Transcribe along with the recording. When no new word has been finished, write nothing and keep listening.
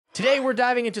Today, we're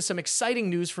diving into some exciting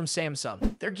news from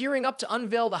Samsung. They're gearing up to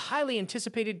unveil the highly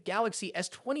anticipated Galaxy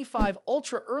S25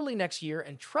 Ultra early next year,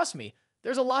 and trust me,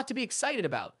 there's a lot to be excited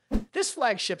about. This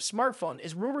flagship smartphone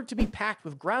is rumored to be packed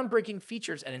with groundbreaking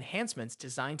features and enhancements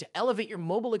designed to elevate your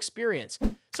mobile experience.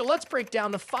 So let's break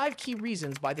down the 5 key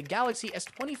reasons why the Galaxy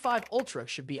S25 Ultra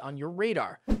should be on your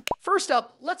radar. First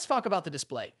up, let's talk about the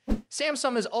display.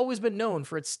 Samsung has always been known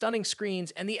for its stunning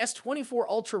screens, and the S24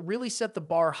 Ultra really set the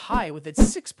bar high with its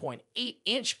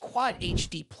 6.8-inch Quad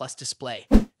HD Plus display.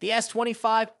 The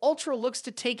S25 Ultra looks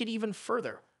to take it even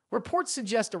further. Reports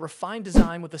suggest a refined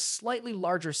design with a slightly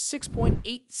larger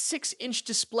 6.86-inch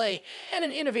display and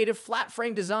an innovative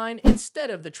flat-frame design instead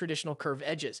of the traditional curved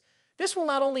edges. This will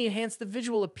not only enhance the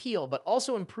visual appeal, but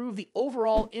also improve the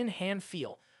overall in-hand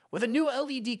feel. With a new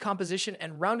LED composition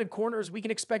and rounded corners, we can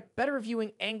expect better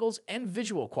viewing angles and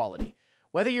visual quality.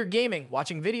 Whether you're gaming,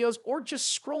 watching videos, or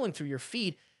just scrolling through your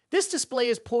feed, this display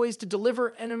is poised to deliver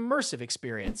an immersive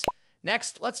experience.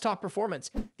 Next, let's talk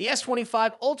performance. The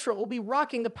S25 Ultra will be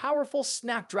rocking the powerful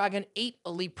Snapdragon 8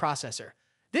 Elite processor.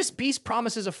 This beast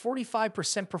promises a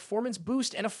 45% performance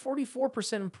boost and a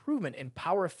 44% improvement in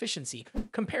power efficiency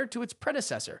compared to its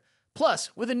predecessor.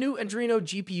 Plus, with a new Adreno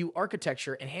GPU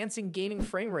architecture enhancing gaming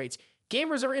frame rates,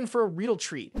 gamers are in for a real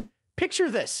treat.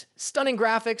 Picture this: stunning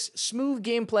graphics, smooth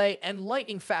gameplay, and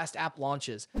lightning-fast app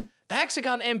launches. The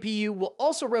Hexagon NPU will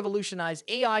also revolutionize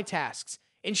AI tasks,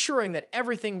 ensuring that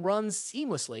everything runs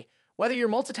seamlessly, whether you're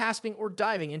multitasking or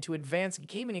diving into advanced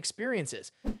gaming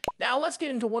experiences. Now let's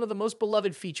get into one of the most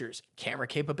beloved features: camera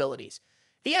capabilities.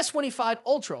 The S25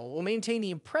 Ultra will maintain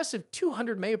the impressive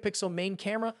 200-megapixel main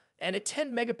camera and a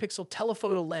 10-megapixel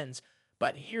telephoto lens,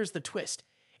 but here's the twist.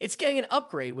 It's getting an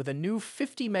upgrade with a new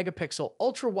 50-megapixel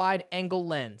ultra-wide-angle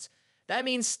lens. That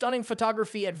means stunning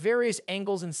photography at various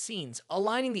angles and scenes,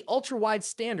 aligning the ultra-wide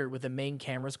standard with the main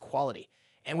camera's quality.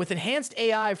 And with enhanced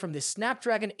AI from the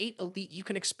Snapdragon 8 Elite, you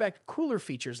can expect cooler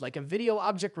features like a video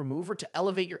object remover to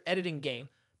elevate your editing game,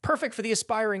 perfect for the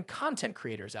aspiring content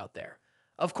creators out there.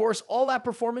 Of course, all that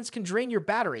performance can drain your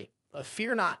battery, but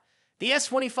fear not. The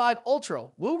S25 Ultra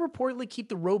will reportedly keep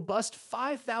the robust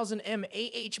 5000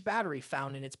 mAh battery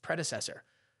found in its predecessor.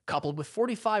 Coupled with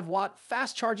 45-watt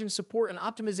fast charging support and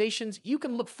optimizations, you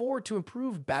can look forward to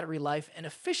improved battery life and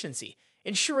efficiency,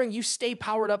 ensuring you stay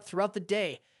powered up throughout the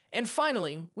day. And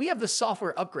finally, we have the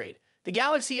software upgrade. The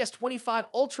Galaxy S25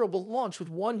 Ultra will launch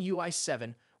with One UI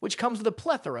 7, which comes with a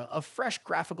plethora of fresh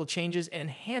graphical changes and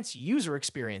enhanced user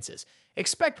experiences.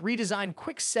 Expect redesigned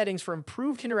quick settings for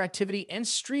improved interactivity and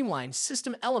streamlined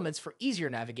system elements for easier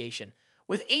navigation.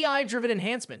 With AI-driven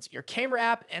enhancements, your camera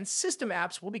app and system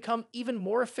apps will become even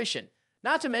more efficient.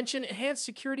 Not to mention enhanced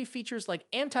security features like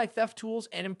anti-theft tools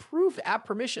and improved app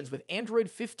permissions with Android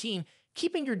 15.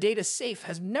 Keeping your data safe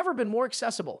has never been more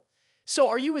accessible. So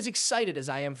are you as excited as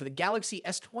I am for the Galaxy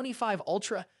S25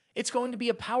 Ultra? It's going to be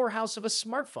a powerhouse of a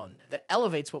smartphone that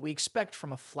elevates what we expect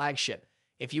from a flagship.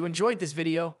 If you enjoyed this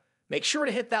video, make sure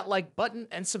to hit that like button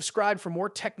and subscribe for more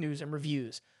tech news and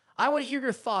reviews. I want to hear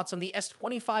your thoughts on the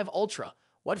S25 Ultra.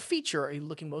 What feature are you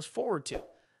looking most forward to?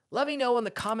 Let me know in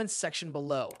the comments section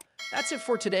below. That's it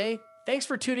for today. Thanks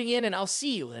for tuning in, and I'll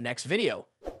see you in the next video.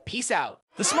 Peace out.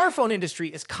 The smartphone industry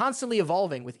is constantly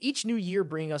evolving, with each new year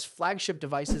bringing us flagship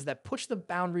devices that push the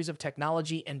boundaries of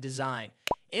technology and design.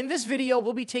 In this video,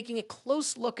 we'll be taking a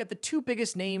close look at the 2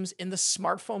 biggest names in the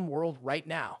smartphone world right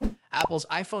now: Apple's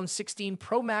iPhone 16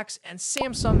 Pro Max and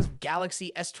Samsung's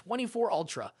Galaxy S24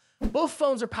 Ultra. Both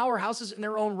phones are powerhouses in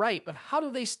their own right, but how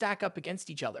do they stack up against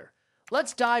each other?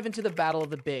 Let's dive into the battle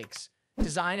of the bigs.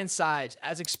 Design and size.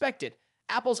 As expected,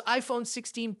 Apple's iPhone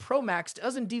 16 Pro Max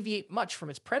doesn't deviate much from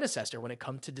its predecessor when it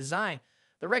comes to design.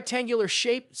 The rectangular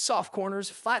shape, soft corners,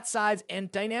 flat sides,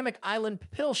 and dynamic island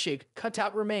pill-shaped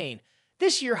cutout remain.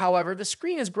 This year, however, the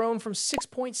screen has grown from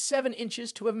 6.7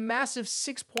 inches to a massive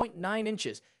 6.9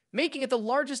 inches, making it the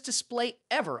largest display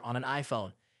ever on an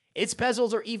iPhone. Its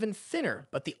bezels are even thinner,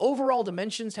 but the overall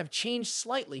dimensions have changed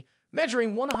slightly,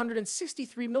 measuring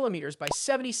 163 millimeters by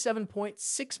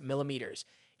 77.6 millimeters.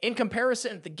 In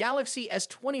comparison, the Galaxy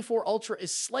S24 Ultra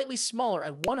is slightly smaller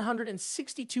at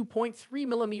 162.3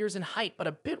 millimeters in height, but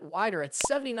a bit wider at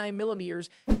 79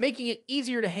 millimeters, making it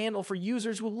easier to handle for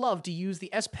users who love to use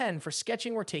the S Pen for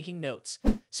sketching or taking notes.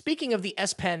 Speaking of the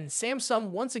S Pen, Samsung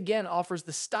once again offers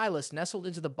the stylus nestled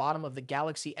into the bottom of the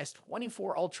Galaxy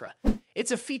S24 Ultra.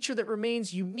 It's a feature that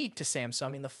remains unique to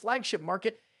Samsung in the flagship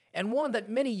market, and one that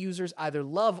many users either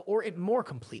love or ignore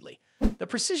completely. The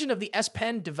precision of the S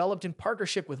Pen, developed in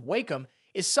partnership with Wacom,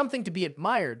 is something to be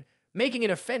admired, making it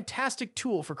a fantastic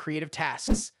tool for creative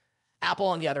tasks. Apple,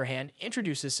 on the other hand,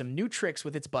 introduces some new tricks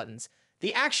with its buttons.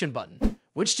 The Action button,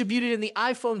 which debuted in the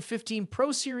iPhone 15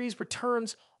 Pro series,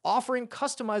 returns, offering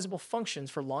customizable functions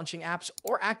for launching apps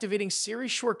or activating Siri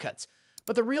shortcuts.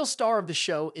 But the real star of the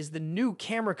show is the new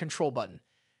camera control button.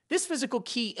 This physical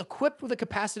key, equipped with a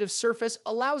capacitive surface,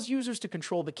 allows users to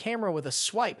control the camera with a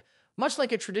swipe, much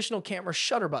like a traditional camera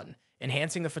shutter button,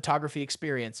 enhancing the photography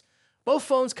experience. Both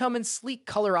phones come in sleek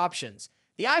color options.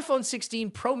 The iPhone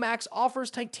 16 Pro Max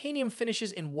offers titanium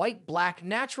finishes in white, black,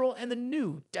 natural, and the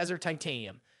new Desert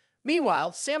Titanium.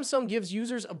 Meanwhile, Samsung gives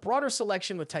users a broader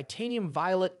selection with titanium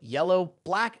violet, yellow,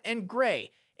 black, and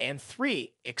gray, and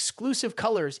 3 exclusive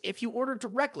colors if you order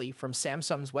directly from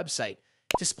Samsung's website.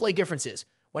 Display differences.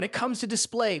 When it comes to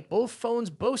display, both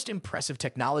phones boast impressive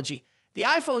technology. The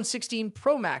iPhone 16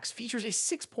 Pro Max features a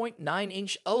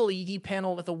 6.9-inch OLED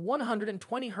panel with a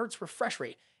 120Hz refresh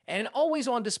rate and an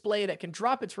always-on display that can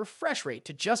drop its refresh rate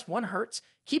to just 1 Hz,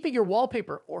 keeping your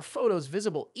wallpaper or photos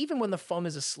visible even when the phone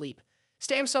is asleep.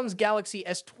 Samsung's Galaxy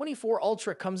S25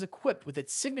 Ultra comes equipped with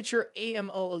its signature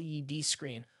AMOLED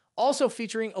screen, also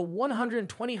featuring a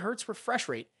 120Hz refresh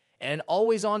rate and an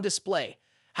always-on display.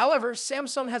 However,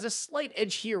 Samsung has a slight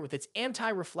edge here with its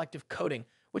anti-reflective coating,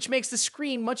 which makes the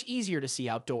screen much easier to see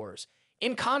outdoors.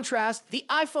 In contrast, the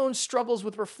iPhone struggles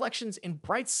with reflections in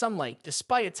bright sunlight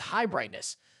despite its high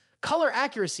brightness. Color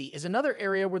accuracy is another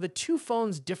area where the two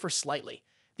phones differ slightly.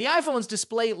 The iPhone's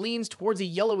display leans towards a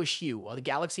yellowish hue, while the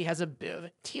Galaxy has a bit of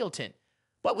a teal tint.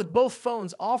 But with both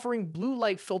phones offering blue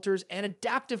light filters and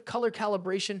adaptive color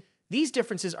calibration, these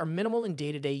differences are minimal in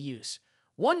day-to-day use.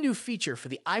 One new feature for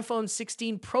the iPhone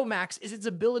 16 Pro Max is its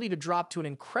ability to drop to an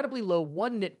incredibly low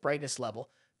 1-nit brightness level,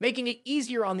 making it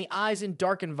easier on the eyes in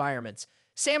dark environments.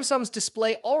 Samsung's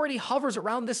display already hovers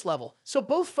around this level, so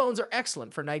both phones are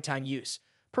excellent for nighttime use.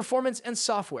 Performance and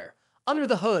software. Under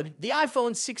the hood, the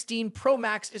iPhone 16 Pro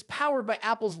Max is powered by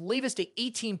Apple's latest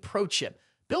A18 Pro chip,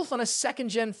 built on a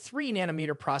second-gen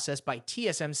 3nm process by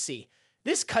TSMC.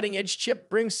 This cutting-edge chip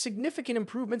brings significant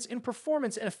improvements in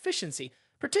performance and efficiency,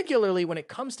 particularly when it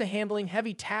comes to handling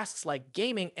heavy tasks like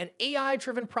gaming and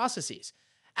AI-driven processes.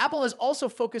 Apple has also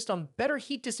focused on better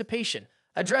heat dissipation,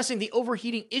 addressing the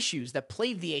overheating issues that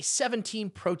plagued the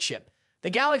A17 Pro chip. The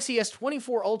Galaxy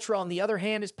S25 Ultra, on the other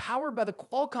hand, is powered by the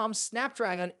Qualcomm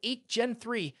Snapdragon 8 Gen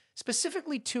 3,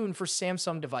 specifically tuned for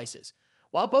Samsung devices.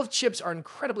 While both chips are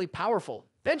incredibly powerful,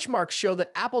 benchmarks show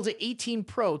that Apple's A18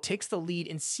 Pro takes the lead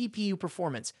in CPU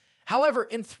performance. However,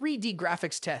 in 3D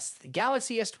graphics tests, the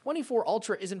Galaxy S25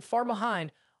 Ultra isn't far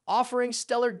behind, offering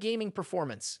stellar gaming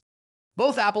performance.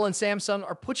 Both Apple and Samsung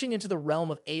are pushing into the realm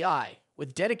of AI,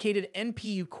 with dedicated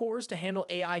NPU cores to handle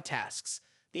AI tasks.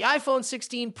 The iPhone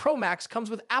 16 Pro Max comes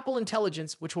with Apple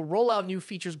Intelligence, which will roll out new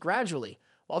features gradually,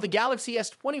 while the Galaxy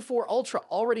S25 Ultra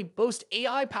already boasts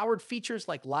AI-powered features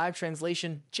like live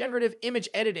translation, generative image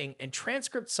editing, and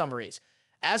transcript summaries.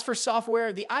 As for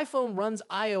software, the iPhone runs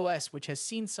iOS, which has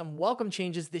seen some welcome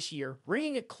changes this year,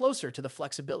 bringing it closer to the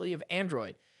flexibility of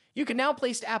Android. You can now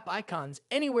place app icons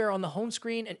anywhere on the home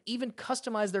screen and even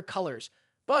customize their colors.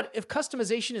 But if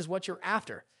customization is what you're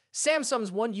after,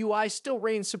 Samsung's One UI still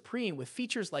reigns supreme with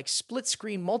features like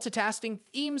split-screen multitasking,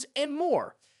 themes, and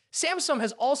more. Samsung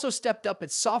has also stepped up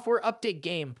its software update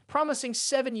game, promising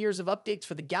 7 years of updates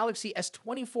for the Galaxy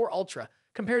S25 Ultra,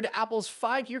 compared to Apple's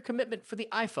 5-year commitment for the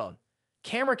iPhone.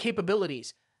 Camera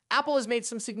capabilities. Apple has made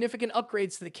some significant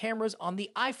upgrades to the cameras on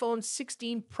the iPhone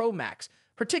 16 Pro Max,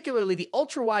 particularly the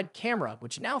ultra-wide camera,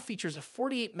 which now features a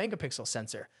 48-megapixel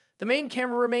sensor. The main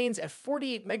camera remains at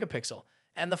 48 megapixel,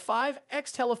 and the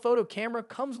 5x telephoto camera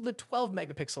comes with a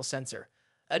 12-megapixel sensor.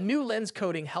 A new lens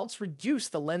coating helps reduce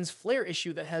the lens flare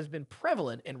issue that has been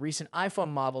prevalent in recent iPhone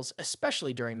models,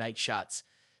 especially during night shots.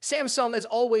 Samsung, as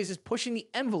always, is pushing the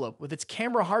envelope with its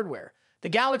camera hardware. The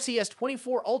Galaxy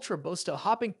S25 Ultra boasts a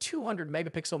hopping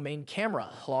 200-megapixel main camera,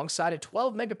 alongside a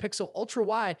 12-megapixel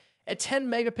ultra-wide, a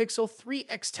 10-megapixel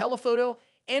 3x telephoto,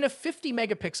 and a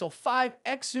 50-megapixel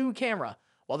 5x zoom camera.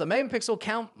 While the megapixel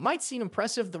count might seem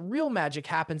impressive, the real magic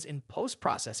happens in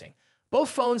post-processing. Both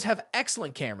phones have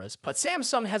excellent cameras, but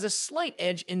Samsung has a slight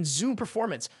edge in zoom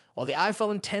performance, while the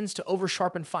iPhone tends to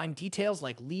over-sharpen fine details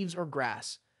like leaves or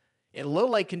grass. In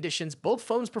low-light conditions, both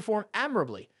phones perform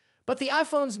admirably, but the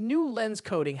iPhone's new lens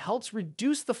coating helps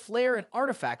reduce the flare and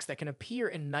artifacts that can appear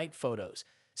in night photos.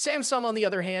 Samsung, on the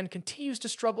other hand, continues to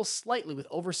struggle slightly with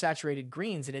oversaturated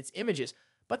greens in its images,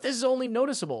 but this is only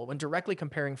noticeable when directly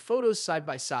comparing photos side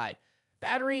by side.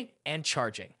 Battery and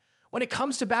charging. When it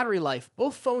comes to battery life,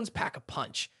 both phones pack a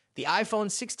punch. The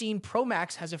iPhone 16 Pro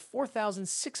Max has a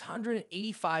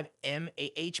 4,685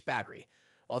 mAh battery,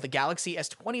 while the Galaxy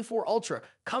S25 Ultra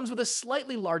comes with a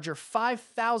slightly larger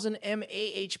 5,000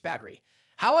 mAh battery.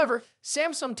 However,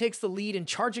 Samsung takes the lead in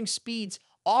charging speeds,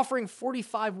 offering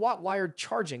 45-watt wired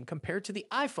charging compared to the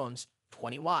iPhone's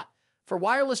 20-watt. For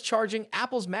wireless charging,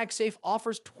 Apple's MagSafe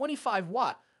offers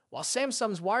 25-watt, while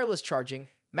Samsung's wireless charging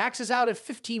maxes out at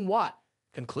 15-watt.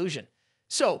 Conclusion.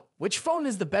 So, which phone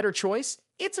is the better choice?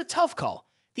 It's a tough call.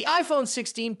 The iPhone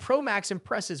 16 Pro Max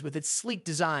impresses with its sleek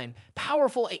design,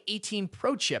 powerful A18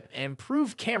 Pro chip, and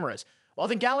improved cameras, while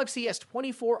the Galaxy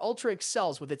S24 Ultra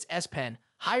excels with its S Pen,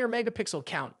 higher megapixel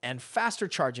count, and faster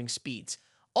charging speeds.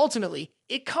 Ultimately,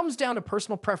 it comes down to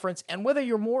personal preference and whether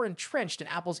you're more entrenched in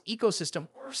Apple's ecosystem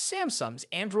or Samsung's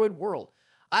Android world.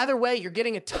 Either way, you're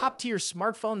getting a top-tier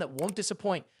smartphone that won't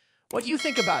disappoint. What do you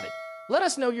think about it? Let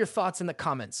us know your thoughts in the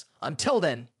comments. Until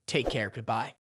then, take care. Goodbye.